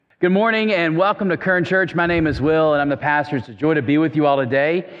Good morning and welcome to Kern Church. My name is Will and I'm the pastor. It's a joy to be with you all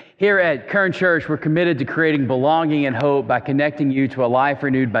today. Here at Kern Church, we're committed to creating belonging and hope by connecting you to a life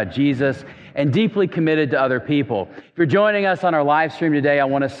renewed by Jesus and deeply committed to other people. If you're joining us on our live stream today, I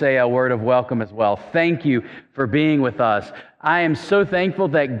want to say a word of welcome as well. Thank you for being with us. I am so thankful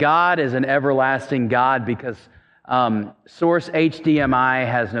that God is an everlasting God because source HDMI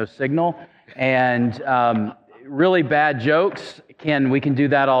has no signal and really bad jokes. We can do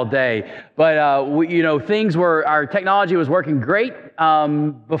that all day. But, our technology was working great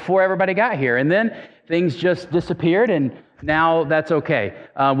before everybody got here. And then things just disappeared, and now that's okay.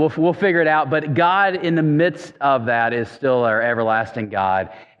 We'll figure it out. But God, in the midst of that, is still our everlasting God,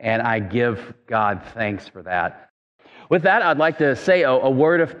 and I give God thanks for that. With that, I'd like to say a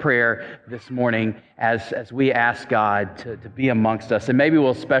word of prayer this morning as we ask God to be amongst us. And maybe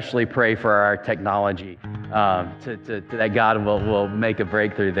we'll especially pray for our technology, that God will make a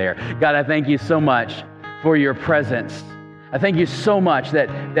breakthrough there. God, I thank you so much for your presence. I thank you so much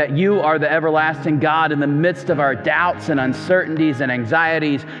that you are the everlasting God in the midst of our doubts and uncertainties and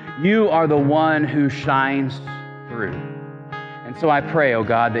anxieties. You are the one who shines through. And so I pray, oh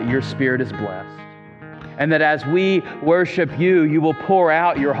God, that your Spirit is blessed. And that as we worship you, you will pour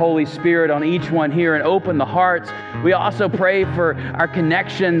out your Holy Spirit on each one here and open the hearts. We also pray for our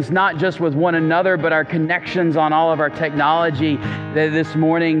connections, not just with one another, but our connections on all of our technology this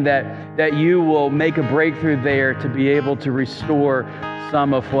morning, that you will make a breakthrough there to be able to restore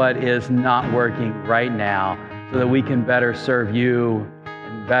some of what is not working right now so that we can better serve you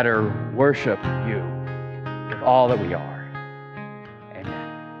and better worship you with all that we are.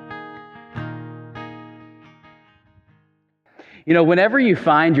 You know, whenever you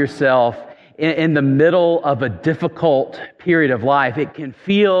find yourself in the middle of a difficult period of life, it can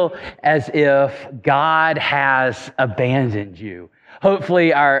feel as if God has abandoned you.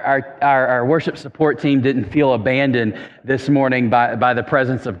 Hopefully, our worship support team didn't feel abandoned this morning by the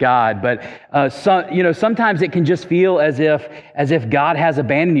presence of God. But sometimes it can just feel as if God has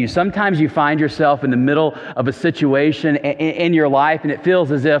abandoned you. Sometimes you find yourself in the middle of a situation in your life, and it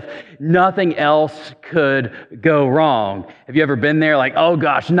feels as if nothing else could go wrong. Have you ever been there? Like, oh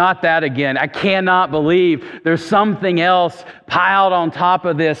gosh, not that again. I cannot believe there's something else piled on top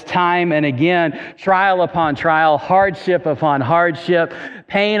of this time and again, trial upon trial, hardship upon hardship,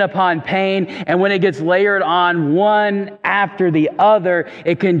 pain upon pain. And when it gets layered on one after the other,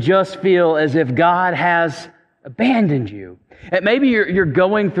 it can just feel as if God has abandoned you. And maybe you're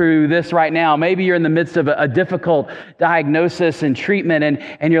going through this right now. Maybe you're in the midst of a difficult diagnosis and treatment,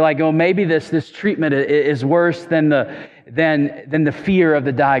 and you're like, oh, maybe this treatment is worse than the fear of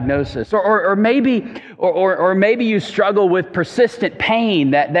the diagnosis. Or maybe you struggle with persistent pain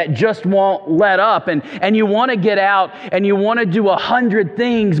that just won't let up, and you want to get out and you want to do 100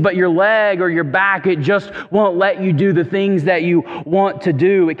 things, but your leg or your back, it just won't let you do the things that you want to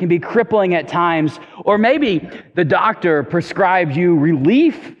do. It can be crippling at times. Or maybe the doctor prescribed you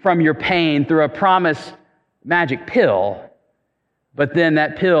relief from your pain through a promised magic pill, but then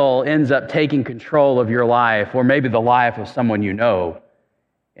that pill ends up taking control of your life, or maybe the life of someone you know,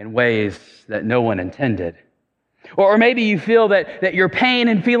 in ways that no one intended. Or maybe you feel that your pain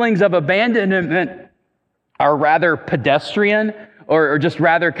and feelings of abandonment are rather pedestrian, or just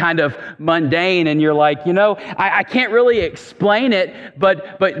rather kind of mundane, and you're like, I can't really explain it, but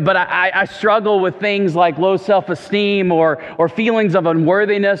I struggle with things like low self-esteem or feelings of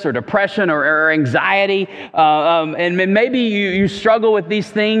unworthiness or depression or anxiety, and maybe you struggle with these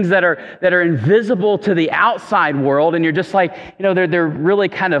things that are invisible to the outside world, and you're just like, they're really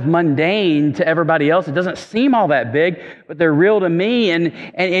kind of mundane to everybody else. It doesn't seem all that big, but they're real to me,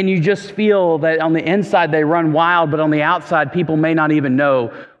 and you just feel that on the inside they run wild, but on the outside people may not even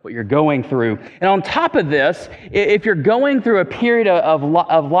know what you're going through. And on top of this, if you're going through a period of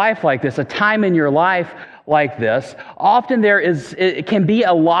life like this, a time in your life like this, often it can be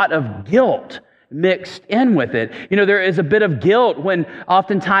a lot of guilt mixed in with it. There is a bit of guilt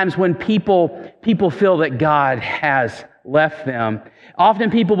oftentimes when people feel that God has left them.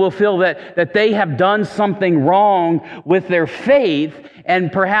 Often people will feel that they have done something wrong with their faith,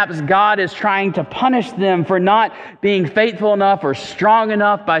 and perhaps God is trying to punish them for not being faithful enough or strong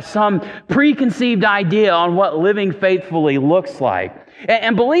enough by some preconceived idea on what living faithfully looks like.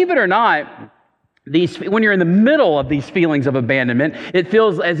 And believe it or not, when you're in the middle of these feelings of abandonment, it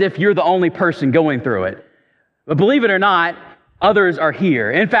feels as if you're the only person going through it. But believe it or not, others are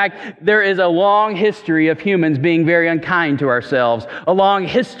here. In fact, there is a long history of humans being very unkind to ourselves, a long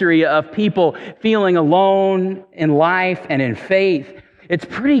history of people feeling alone in life and in faith. It's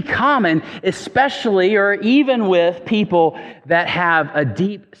pretty common, especially or even with people that have a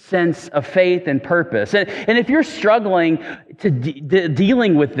deep sense of faith and purpose. And if you're struggling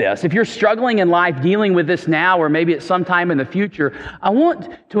dealing with this, if you're struggling in life dealing with this now or maybe at some time in the future, I want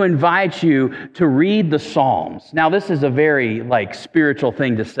to invite you to read the Psalms. Now, this is a very spiritual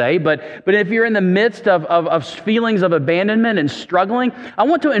thing to say, but if you're in the midst of feelings of abandonment and struggling, I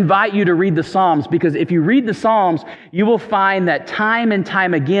want to invite you to read the Psalms, because if you read the Psalms, you will find that time and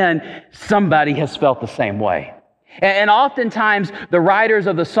time again, somebody has felt the same way. And oftentimes, the writers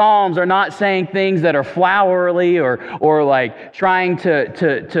of the Psalms are not saying things that are flowery or like trying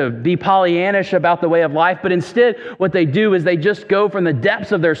to be Pollyannish about the way of life, but instead, what they do is they just go from the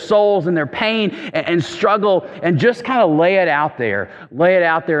depths of their souls and their pain and struggle and just kind of lay it out there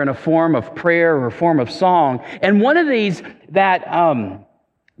in a form of prayer or a form of song. And one of these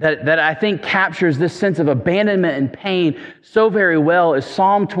that I think captures this sense of abandonment and pain so very well is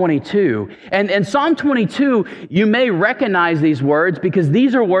Psalm 22. And Psalm 22, you may recognize these words because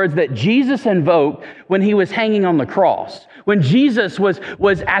these are words that Jesus invoked when he was hanging on the cross. When Jesus was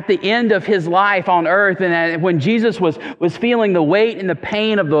at the end of his life on earth, and when Jesus was feeling the weight and the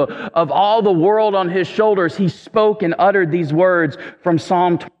pain of all the world on his shoulders, he spoke and uttered these words from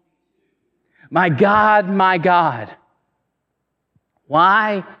Psalm 22. My God,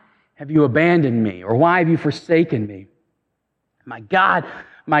 why have you abandoned me? Or why have you forsaken me? My God,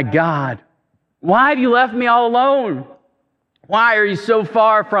 why have you left me all alone? Why are you so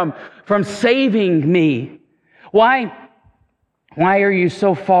far from saving me? Why are you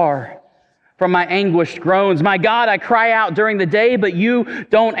so far from my anguished groans? My God, I cry out during the day, but you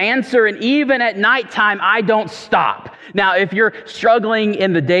don't answer, and even at nighttime, I don't stop. Now, if you're struggling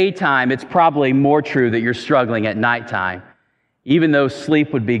in the daytime, it's probably more true that you're struggling at nighttime. Even though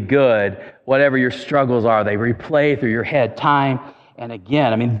sleep would be good, whatever your struggles are, they replay through your head time and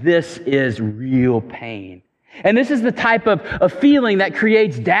again. I mean, this is real pain. And this is the type of feeling that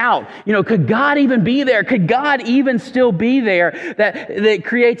creates doubt. Could God even be there? Could God even still be there? That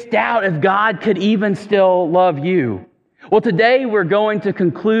creates doubt if God could even still love you. Well, today we're going to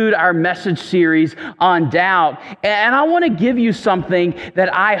conclude our message series on doubt, and I want to give you something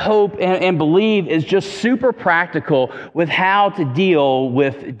that I hope and believe is just super practical with how to deal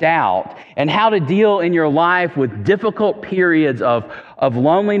with doubt and how to deal in your life with difficult periods of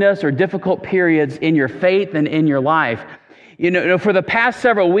loneliness or difficult periods in your faith and in your life. For the past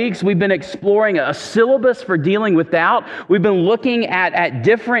several weeks, we've been exploring a syllabus for dealing with doubt. We've been looking at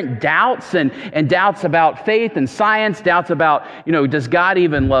different doubts and doubts about faith and science, doubts about, does God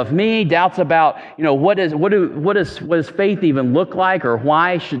even love me? Doubts about, what does faith even look like, or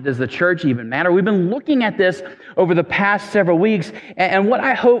why does the church even matter? We've been looking at this over the past several weeks, and what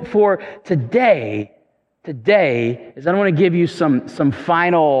I hope for today is I want to give you some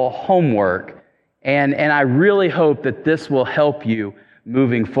final homework. And I really hope that this will help you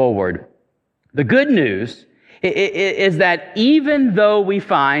moving forward. The good news is that even though we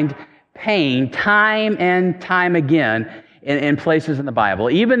find pain time and time again in places in the Bible,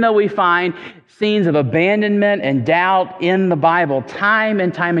 even though we find scenes of abandonment and doubt in the Bible time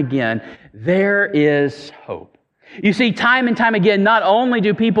and time again, there is hope. You see, time and time again, not only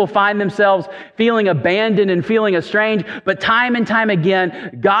do people find themselves feeling abandoned and feeling estranged, but time and time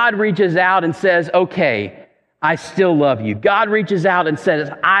again, God reaches out and says, okay, I still love you. God reaches out and says,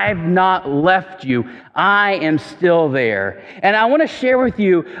 I've not left you. I am still there. And I want to share with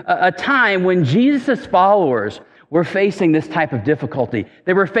you a time when Jesus' followers were facing this type of difficulty.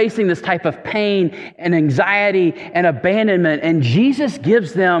 They were facing this type of pain and anxiety and abandonment, and Jesus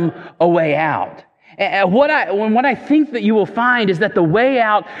gives them a way out. And what I think that you will find is that the way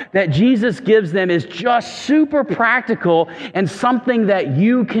out that Jesus gives them is just super practical and something that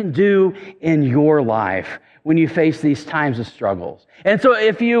you can do in your life when you face these times of struggles. And so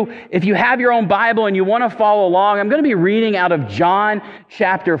if you have your own Bible and you want to follow along, I'm going to be reading out of John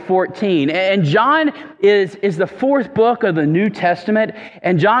chapter 14. And John is the fourth book of the New Testament,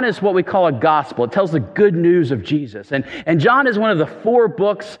 and John is what we call a gospel. It tells the good news of Jesus. And John is one of the four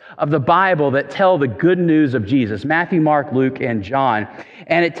books of the Bible that tell the good news of Jesus: Matthew, Mark, Luke, and John.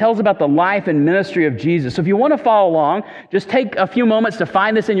 And it tells about the life and ministry of Jesus. So if you want to follow along, just take a few moments to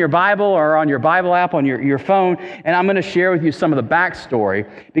find this in your Bible or on your Bible app on your phone, and I'm going to share with you some of the backstory.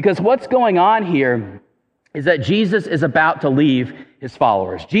 Because what's going on here is that Jesus is about to leave his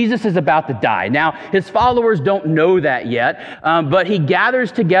followers. Jesus is about to die. Now, his followers don't know that yet, but he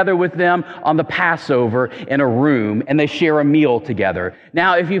gathers together with them on the Passover in a room, and they share a meal together.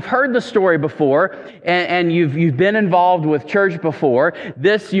 Now, if you've heard the story before, and you've been involved with church before,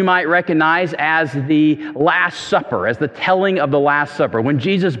 this you might recognize as the Last Supper, as the telling of the Last Supper, when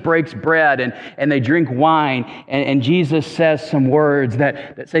Jesus breaks bread and they drink wine, and Jesus says some words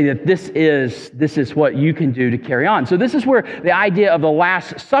that say that this is what you can do to carry on. So this is where the idea of the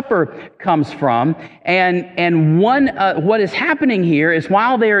Last Supper comes from. And what is happening here is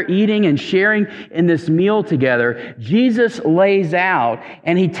while they are eating and sharing in this meal together, Jesus lays out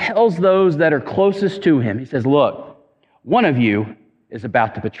and he tells those that are closest to him, he says, look, one of you is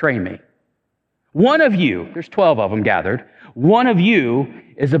about to betray me. One of you, there's 12 of them gathered, one of you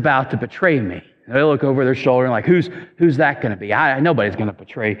is about to betray me. And they look over their shoulder and like, who's that going to be? Nobody's going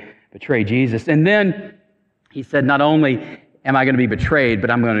to betray Jesus. And then he said, not only am I going to be betrayed,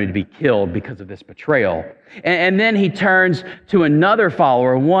 but I'm going to be killed because of this betrayal. And then he turns to another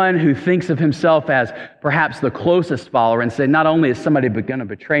follower, one who thinks of himself as perhaps the closest follower, and said, not only is somebody going to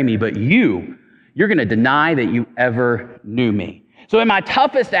betray me, but you're going to deny that you ever knew me. So in my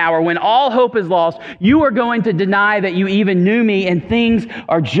toughest hour, when all hope is lost, you are going to deny that you even knew me, and things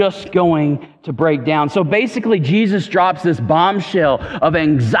are just going to break down. So basically, Jesus drops this bombshell of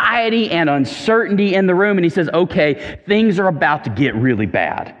anxiety and uncertainty in the room, and he says, okay, things are about to get really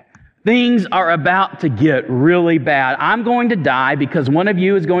bad. Things are about to get really bad. I'm going to die because one of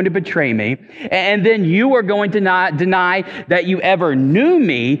you is going to betray me. And then you are going to not deny that you ever knew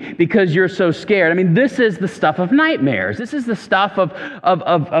me because you're so scared. I mean, this is the stuff of nightmares. This is the stuff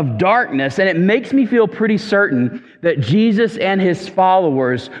of darkness. And it makes me feel pretty certain that Jesus and his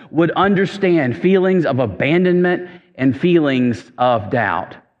followers would understand feelings of abandonment and feelings of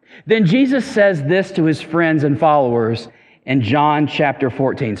doubt. Then Jesus says this to his friends and followers in John chapter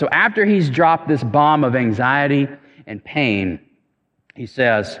 14. So after he's dropped this bomb of anxiety and pain, he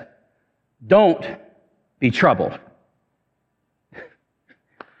says, don't be troubled.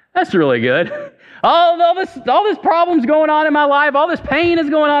 That's really good. All this problem's going on in my life, all this pain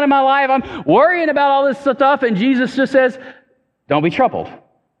is going on in my life, I'm worrying about all this stuff, and Jesus just says, don't be troubled.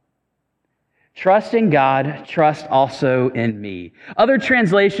 Trust in God, trust also in me. Other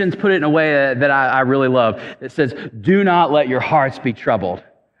translations put it in a way that I really love. It says, do not let your hearts be troubled.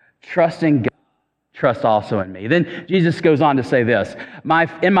 Trust in God, trust also in me. Then Jesus goes on to say this,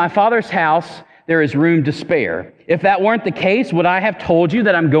 in my Father's house there is room to spare. If that weren't the case, would I have told you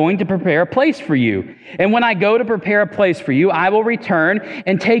that I'm going to prepare a place for you? And when I go to prepare a place for you, I will return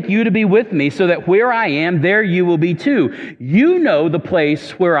and take you to be with me, so that where I am, there you will be too. You know the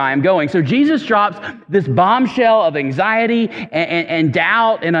place where I am going. So Jesus drops this bombshell of anxiety and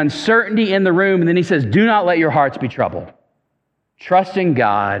doubt and uncertainty in the room, and then he says, do not let your hearts be troubled. Trust in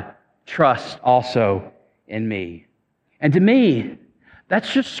God, trust also in me. And to me,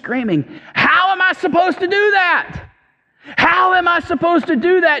 that's just screaming, how am I supposed to do that? How am I supposed to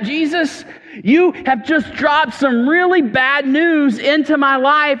do that, Jesus? You have just dropped some really bad news into my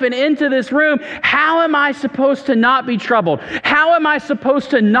life and into this room. How am I supposed to not be troubled? How am I supposed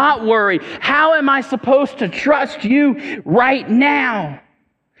to not worry? How am I supposed to trust you right now?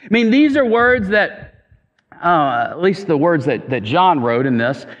 I mean, these are words that, at least the words that John wrote in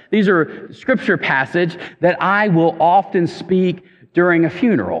this, these are scripture passage that I will often speak during a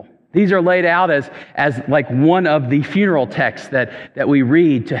funeral. These are laid out as like one of the funeral texts that we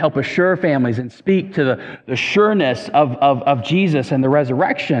read to help assure families and speak to the sureness of Jesus and the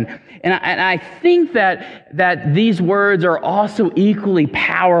resurrection. And I think that these words are also equally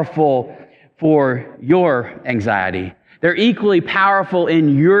powerful for your anxiety. They're equally powerful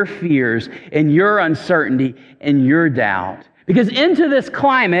in your fears, in your uncertainty, in your doubt. Because into this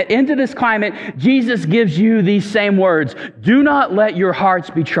climate, Jesus gives you these same words. Do not let your hearts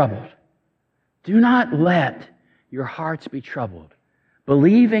be troubled. Do not let your hearts be troubled.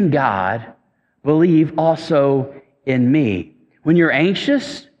 Believe in God. Believe also in me. When you're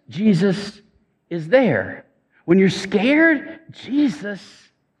anxious, Jesus is there. When you're scared, Jesus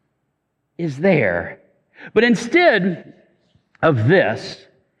is there. But instead of this,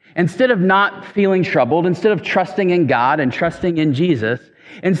 instead of not feeling troubled, instead of trusting in God and trusting in Jesus,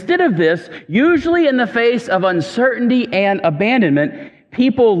 instead of this, usually in the face of uncertainty and abandonment,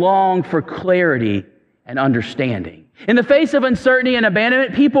 people long for clarity and understanding. In the face of uncertainty and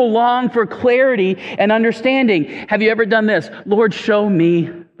abandonment, people long for clarity and understanding. Have you ever done this? Lord, show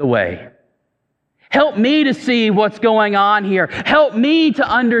me the way. Help me to see what's going on here. Help me to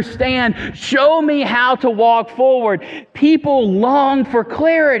understand. Show me how to walk forward. People long for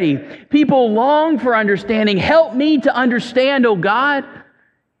clarity. People long for understanding. Help me to understand, oh God.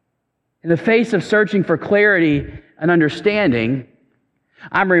 In the face of searching for clarity and understanding,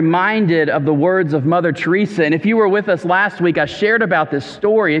 I'm reminded of the words of Mother Teresa. And if you were with us last week, I shared about this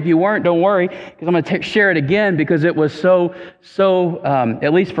story. If you weren't, don't worry, because I'm going to share it again because it was so,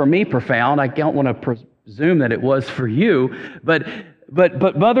 at least for me, profound. I don't want to presume that it was for you. But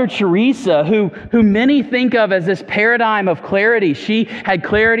Mother Teresa, who many think of as this paradigm of clarity, she had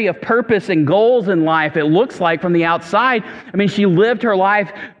clarity of purpose and goals in life, it looks like from the outside. I mean, she lived her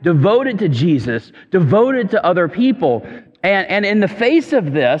life devoted to Jesus, devoted to other people. And in the face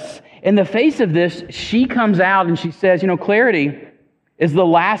of this, she comes out and she says, clarity is the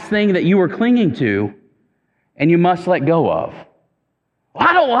last thing that you were clinging to and you must let go of. Well,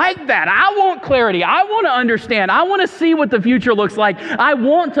 I don't like that. I want clarity. I want to understand. I want to see what the future looks like. I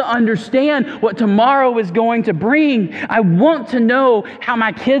want to understand what tomorrow is going to bring. I want to know how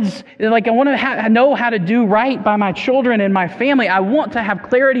my kids, I want to know how to do right by my children and my family. I want to have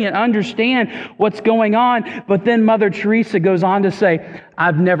clarity and understand what's going on. But then Mother Teresa goes on to say,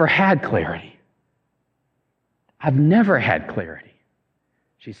 I've never had clarity. I've never had clarity.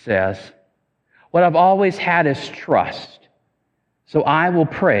 She says, what I've always had is trust. So I will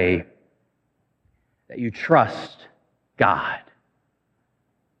pray that you trust God.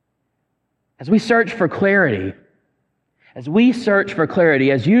 As we search for clarity, as you search for clarity,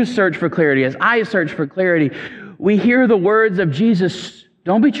 as I search for clarity, we hear the words of Jesus,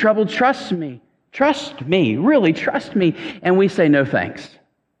 don't be troubled, trust me. Trust me, really trust me. And we say, no thanks.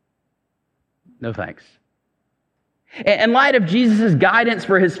 No thanks. In light of Jesus' guidance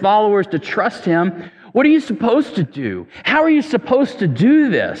for his followers to trust him, what are you supposed to do? How are you supposed to do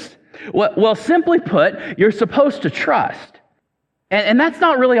this? Well, simply put, you're supposed to trust. And that's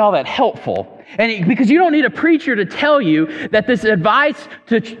not really all that helpful. And because you don't need a preacher to tell you that this advice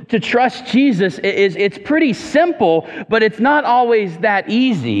to trust Jesus it's pretty simple, but it's not always that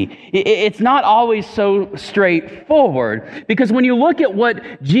easy. It's not always so straightforward. Because when you look at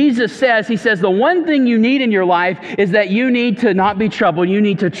what Jesus says, he says the one thing you need in your life is that you need to not be troubled. You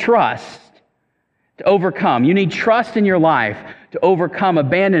need to trust to overcome. You need trust in your life to overcome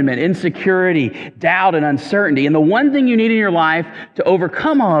abandonment, insecurity, doubt, and uncertainty. And the one thing you need in your life to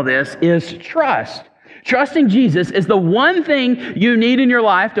overcome all of this is trust. Trusting Jesus is the one thing you need in your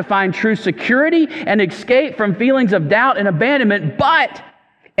life to find true security and escape from feelings of doubt and abandonment. But,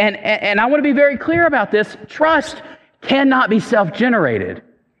 and I want to be very clear about this, trust cannot be self-generated.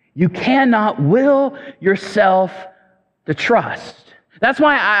 You cannot will yourself to trust. That's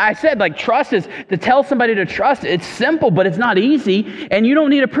why I said, trust is to tell somebody to trust. It's simple, but it's not easy. And you don't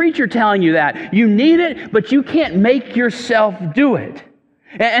need a preacher telling you that. You need it, but you can't make yourself do it.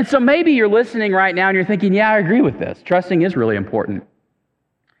 And so maybe you're listening right now and you're thinking, yeah, I agree with this. Trusting is really important.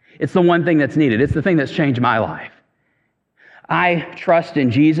 It's the one thing that's needed. It's the thing that's changed my life. I trust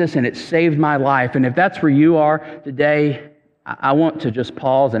in Jesus and it saved my life. And if that's where you are today, I want to just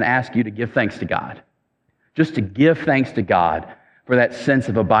pause and ask you to give thanks to God. Just to give thanks to God for that sense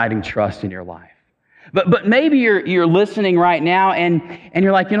of abiding trust in your life. But maybe you're listening right now and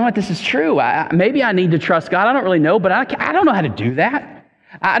you're like, you know what, this is true. Maybe I need to trust God. I don't really know, but I don't know how to do that.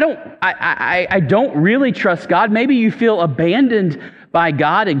 I don't really trust God. Maybe you feel abandoned by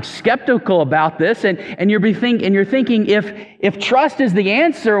God and skeptical about this, and you're thinking if trust is the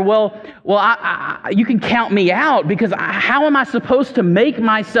answer, well, you can count me out because how am I supposed to make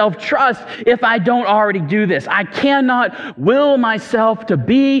myself trust if I don't already do this? I cannot will myself to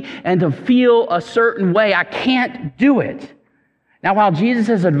be and to feel a certain way. I can't do it. Now, while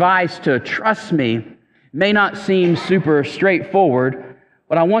Jesus' advice to trust me may not seem super straightforward,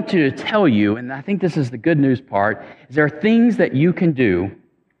 what I want to tell you, and I think this is the good news part, is there are things that you can do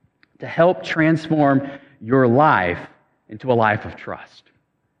to help transform your life into a life of trust.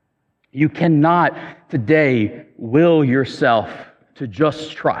 You cannot today will yourself to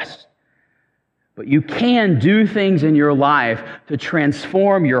just trust, but you can do things in your life to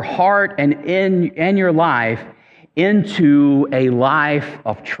transform your heart and your life into a life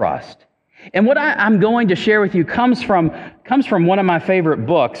of trust. And what I'm going to share with you comes from one of my favorite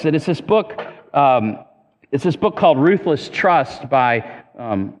books. And it's this book called Ruthless Trust by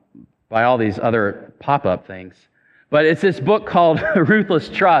all these other pop-up things. But it's this book called Ruthless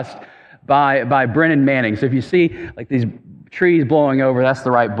Trust by Brennan Manning. So if you see these trees blowing over, that's the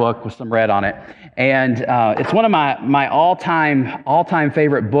right book with some red on it. And it's one of my all-time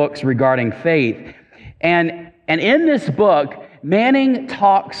favorite books regarding faith. And in this book, Manning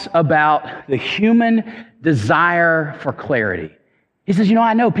talks about the human desire for clarity. He says,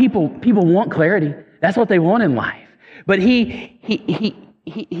 I know people want clarity. That's what they want in life. But he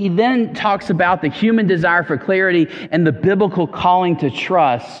he then talks about the human desire for clarity and the biblical calling to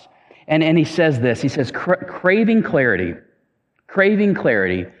trust. And he says this, he says, craving clarity,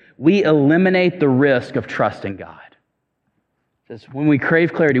 we eliminate the risk of trusting God. He says, when we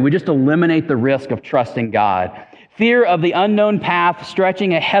crave clarity, we just eliminate the risk of trusting God. Fear of the unknown path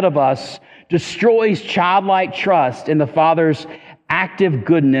stretching ahead of us destroys childlike trust in the Father's active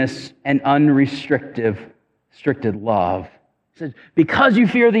goodness and unrestricted love. He says, because you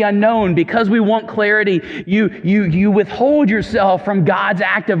fear the unknown, because we want clarity, you withhold yourself from God's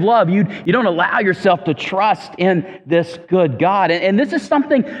active love. You don't allow yourself to trust in this good God. And this is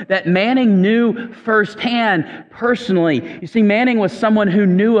something that Manning knew firsthand, personally. You see, Manning was someone who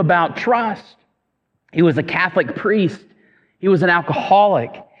knew about trust. He was a Catholic priest. He was an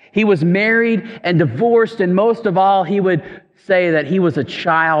alcoholic. He was married and divorced, and most of all, he would say that he was a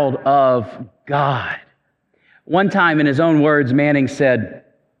child of God. One time, in his own words, Manning said,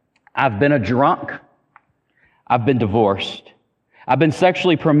 I've been a drunk. I've been divorced. I've been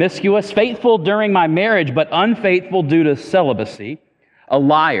sexually promiscuous, faithful during my marriage, but unfaithful due to celibacy, a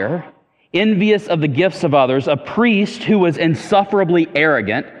liar, envious of the gifts of others, a priest who was insufferably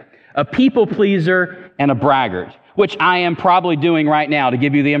arrogant, a people pleaser, and a braggart, which I am probably doing right now to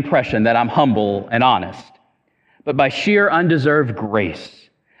give you the impression that I'm humble and honest. But by sheer undeserved grace,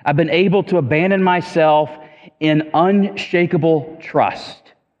 I've been able to abandon myself in unshakable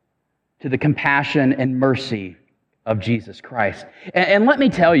trust to the compassion and mercy of Jesus Christ. And let me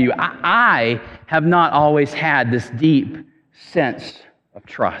tell you, I have not always had this deep sense of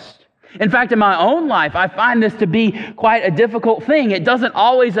trust. In fact, in my own life, I find this to be quite a difficult thing. It doesn't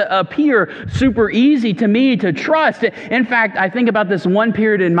always appear super easy to me to trust. In fact, I think about this one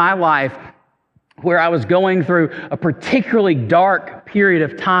period in my life where I was going through a particularly dark period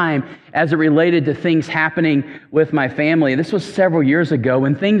of time as it related to things happening with my family. This was several years ago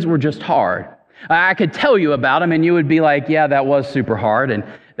when things were just hard. I could tell you about them and you would be like, yeah, that was super hard and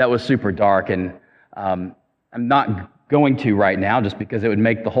that was super dark. And I'm not going to right now just because it would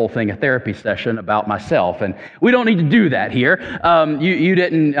make the whole thing a therapy session about myself. And we don't need to do that here. You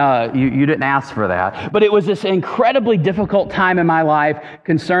didn't ask for that. But it was this incredibly difficult time in my life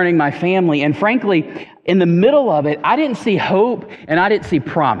concerning my family. And frankly, in the middle of it, I didn't see hope and I didn't see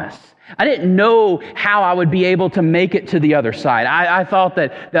promise. I didn't know how I would be able to make it to the other side. I thought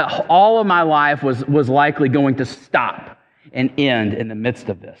that all of my life was likely going to stop and end in the midst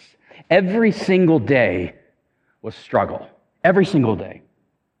of this. Every single day was struggle. Every single day.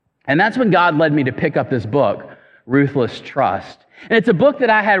 And that's when God led me to pick up this book, Ruthless Trust. And it's a book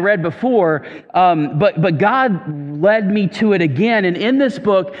that I had read before, but God led me to it again. And in this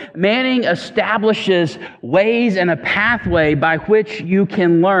book, Manning establishes ways and a pathway by which you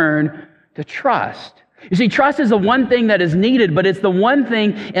can learn to trust. You see, trust is the one thing that is needed, but it's the one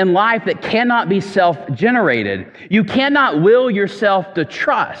thing in life that cannot be self-generated. You cannot will yourself to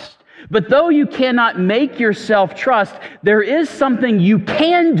trust. But though you cannot make yourself trust, there is something you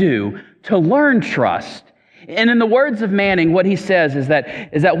can do to learn trust. And in the words of Manning, what he says is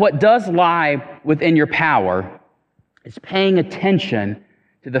that what does lie within your power is paying attention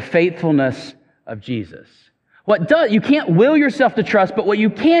to the faithfulness of Jesus. You can't will yourself to trust, but what you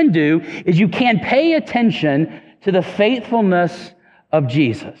can do is you can pay attention to the faithfulness of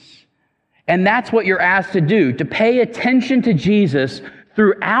Jesus. And that's what you're asked to do, to pay attention to Jesus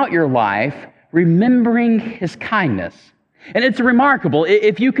throughout your life, remembering His kindness. And it's remarkable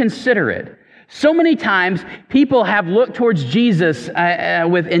if you consider it. So many times people have looked towards Jesus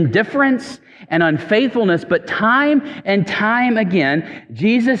with indifference and unfaithfulness, but time and time again,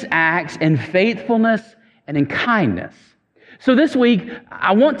 Jesus acts in faithfulness and in kindness. So this week,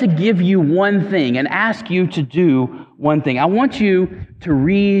 I want to give you one thing and ask you to do one thing. I want you to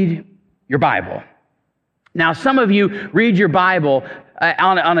read your Bible. Now, some of you read your Bible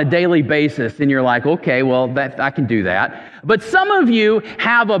on a daily basis, and you're like, okay, well, I can do that. But some of you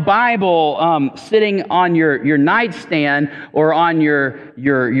have a Bible sitting on your nightstand or on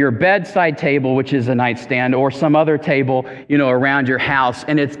your bedside table, which is a nightstand, or some other table, around your house,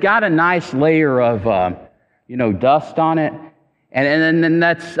 and it's got a nice layer of, dust on it, and then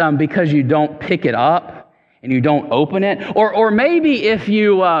that's because you don't pick it up and you don't open it. Or maybe if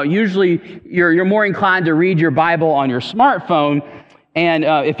you usually you're more inclined to read your Bible on your smartphone, and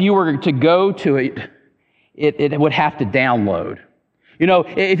if you were to go to it, it would have to download.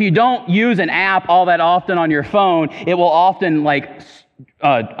 If you don't use an app all that often on your phone, it will often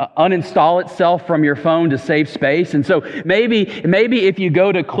uninstall itself from your phone to save space. And so maybe if you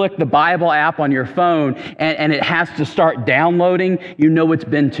go to click the Bible app on your phone and it has to start downloading, it's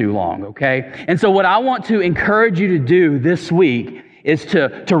been too long, okay? And so what I want to encourage you to do this week is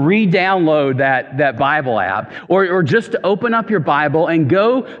to re-download that Bible app, or just to open up your Bible and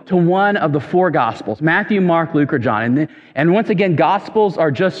go to one of the four Gospels, Matthew, Mark, Luke, or John. And once again, Gospels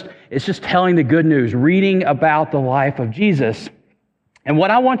it's just telling the good news, reading about the life of Jesus. And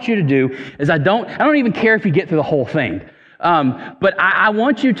what I want you to do is I don't even care if you get through the whole thing. But I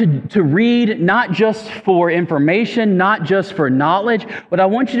want you to read not just for information, not just for knowledge. What I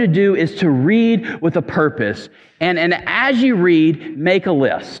want you to do is to read with a purpose. And as you read, make a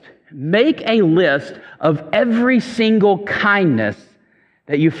list. Make a list of every single kindness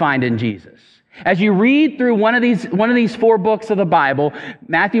that you find in Jesus. As you read through one of these four books of the Bible,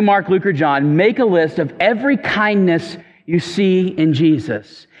 Matthew, Mark, Luke, or John, make a list of every kindness you see in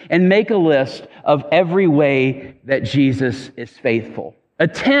Jesus, and make a list of every way that Jesus is faithful.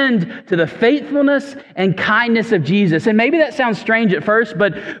 Attend to the faithfulness and kindness of Jesus. And maybe that sounds strange at first,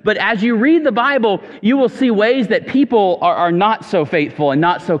 but as you read the Bible, you will see ways that people are not so faithful and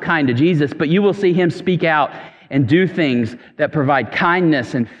not so kind to Jesus, but you will see him speak out and do things that provide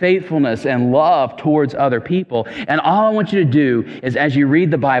kindness and faithfulness and love towards other people. And all I want you to do is, as you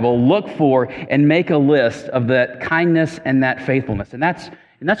read the Bible, look for and make a list of that kindness and that faithfulness. And that's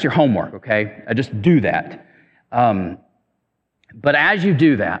your homework, okay? Just do that. But as you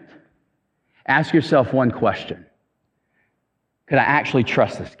do that, ask yourself one question. Could I actually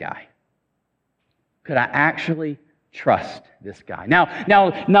trust this guy? Could I actually trust this guy? Now,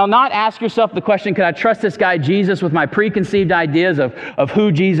 not ask yourself the question, could I trust this guy Jesus with my preconceived ideas of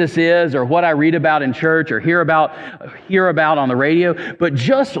who Jesus is, or what I read about in church or hear about on the radio, but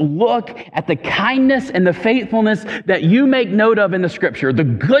just look at the kindness and the faithfulness that you make note of in the Scripture, the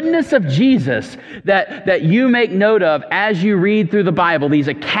goodness of Jesus that you make note of as you read through the Bible, these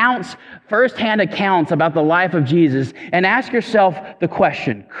accounts, firsthand accounts about the life of Jesus, and ask yourself the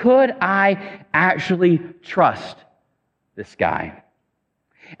question, could I actually trust this guy?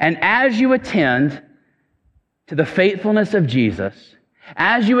 And as you attend to the faithfulness of Jesus,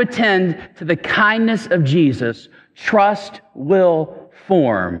 as you attend to the kindness of Jesus, trust will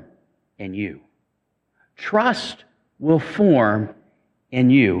form in you. Trust will form in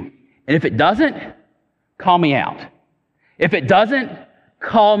you. And if it doesn't, call me out. If it doesn't,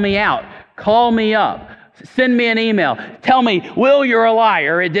 call me out. Call me up. Send me an email. Tell me, Will, you're a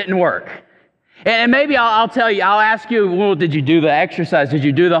liar. It didn't work. And maybe I'll tell you, I'll ask you, well, did you do the exercise? Did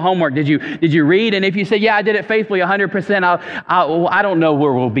you do the homework? Did you read? And if you say, yeah, I did it faithfully 100%, I don't know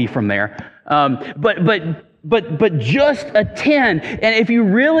where we'll be from there. But just attend. And if you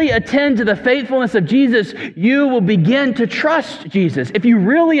really attend to the faithfulness of Jesus, you will begin to trust Jesus. If you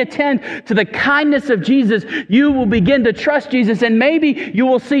really attend to the kindness of Jesus, you will begin to trust Jesus. And maybe you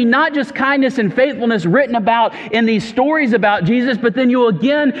will see not just kindness and faithfulness written about in these stories about Jesus, but then you will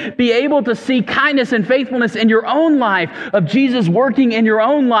again be able to see kindness and faithfulness in your own life, of Jesus working in your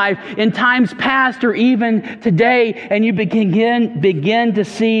own life in times past or even today. And you begin to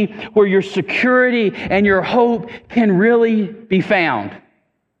see where your security and your hope can really be found.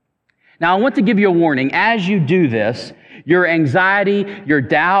 Now, I want to give you a warning. As you do this, your anxiety, your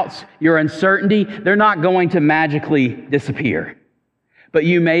doubts, your uncertainty, they're not going to magically disappear. But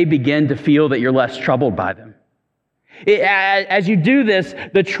you may begin to feel that you're less troubled by them. As you do this,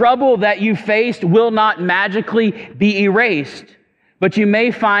 the trouble that you faced will not magically be erased. But you may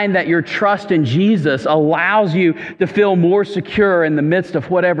find that your trust in Jesus allows you to feel more secure in the midst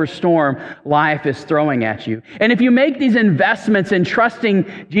of whatever storm life is throwing at you. And if you make these investments in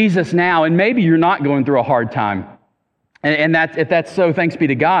trusting Jesus now, and maybe you're not going through a hard time, and if that's so, thanks be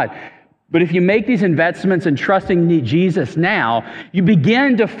to God. But if you make these investments in trusting Jesus now, you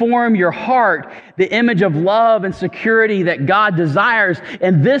begin to form your heart the image of love and security that God desires,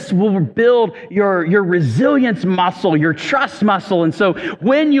 and this will build your resilience muscle, your trust muscle. And so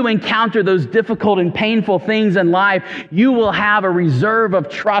when you encounter those difficult and painful things in life, you will have a reserve of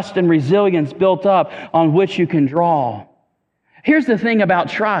trust and resilience built up on which you can draw. Here's the thing about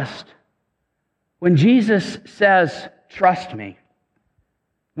trust. When Jesus says, trust me,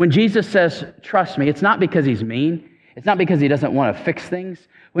 when Jesus says, trust me, it's not because he's mean. It's not because he doesn't want to fix things.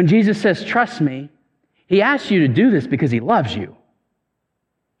 When Jesus says, trust me, he asks you to do this because he loves you.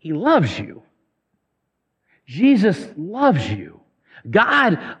 He loves you. Jesus loves you.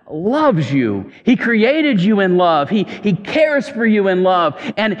 God loves you. He created you in love. He cares for you in love.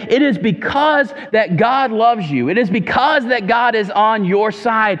 And it is because that God loves you, it is because that God is on your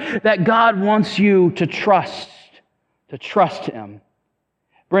side, that God wants you to trust him.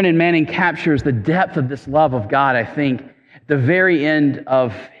 Brennan Manning captures the depth of this love of God, I think, at the very end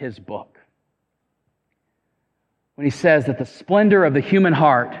of his book, when he says that the splendor of the human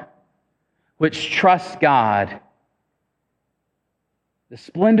heart, which trusts God, The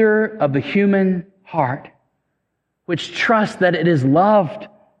splendor of the human heart, which trusts that it is loved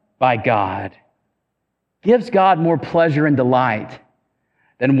by God, gives God more pleasure and delight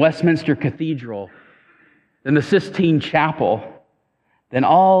than Westminster Cathedral, than the Sistine Chapel, than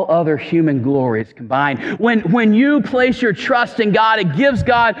all other human glories combined. When you place your trust in God, it gives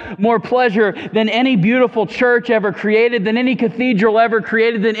God more pleasure than any beautiful church ever created, than any cathedral ever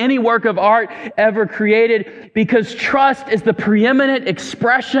created, than any work of art ever created, because trust is the preeminent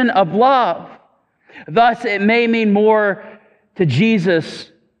expression of love. Thus, it may mean more to Jesus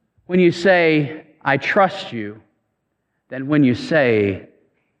when you say, I trust you, than when you say,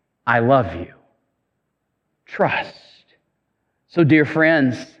 I love you. Trust. So, dear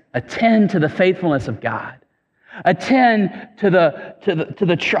friends, attend to the faithfulness of God. Attend to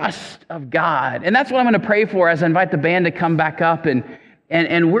the trust of God. And that's what I'm going to pray for as I invite the band to come back up.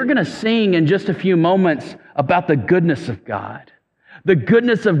 And we're going to sing in just a few moments about the goodness of God. The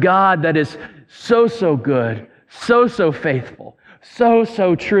goodness of God that is so good, so faithful,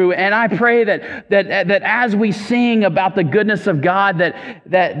 so true. And I pray that as we sing about the goodness of God,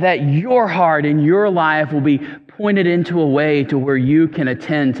 that your heart and your life will be pointed into a way to where you can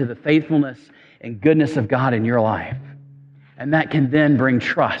attend to the faithfulness and goodness of God in your life. And that can then bring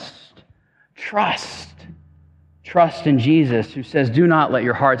trust. Trust in Jesus, who says, do not let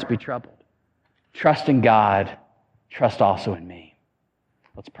your hearts be troubled. Trust in God. Trust also in me.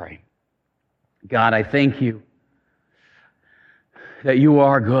 Let's pray. God, I thank you that you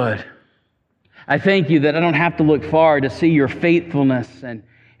are good. I thank you that I don't have to look far to see your faithfulness and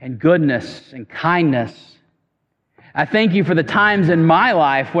goodness and kindness. I thank you for the times in my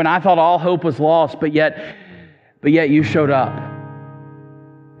life when I thought all hope was lost, but yet you showed up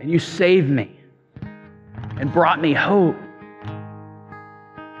and you saved me and brought me hope.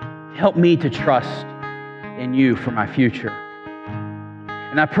 Help me to trust in you for my future.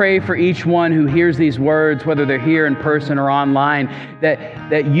 And I pray for each one who hears these words, whether they're here in person or online,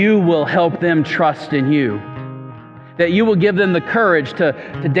 that you will help them trust in you. That you will give them the courage to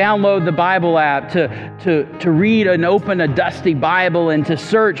download the Bible app, to read and open a dusty Bible and to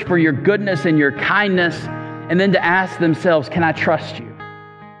search for your goodness and your kindness, and then to ask themselves, can I trust you?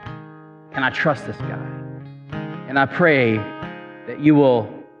 Can I trust this guy? And I pray that you will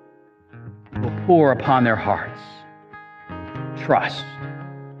pour upon their hearts trust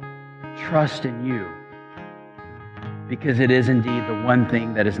in you, because it is indeed the one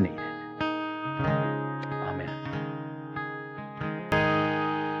thing that is needed.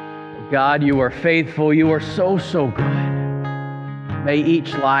 God, you are faithful. You are so good. May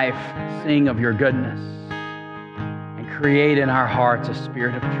each life sing of your goodness and create in our hearts a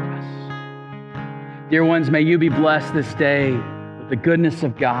spirit of trust. Dear ones, may you be blessed this day with the goodness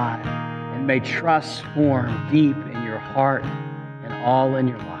of God, and may trust form deep in your heart and all in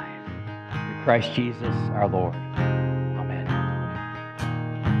your life. Through Christ Jesus our Lord. Amen.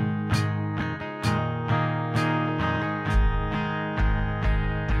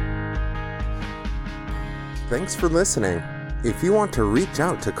 Thanks for listening. If you want to reach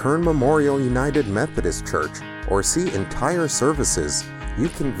out to Kern Memorial United Methodist Church or see entire services, you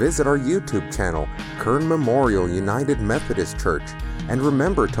can visit our YouTube channel, Kern Memorial United Methodist Church, and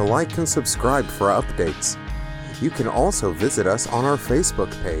remember to like and subscribe for updates. You can also visit us on our Facebook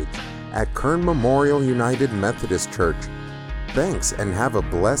page at Kern Memorial United Methodist Church. Thanks and have a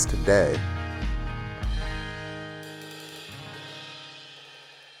blessed day.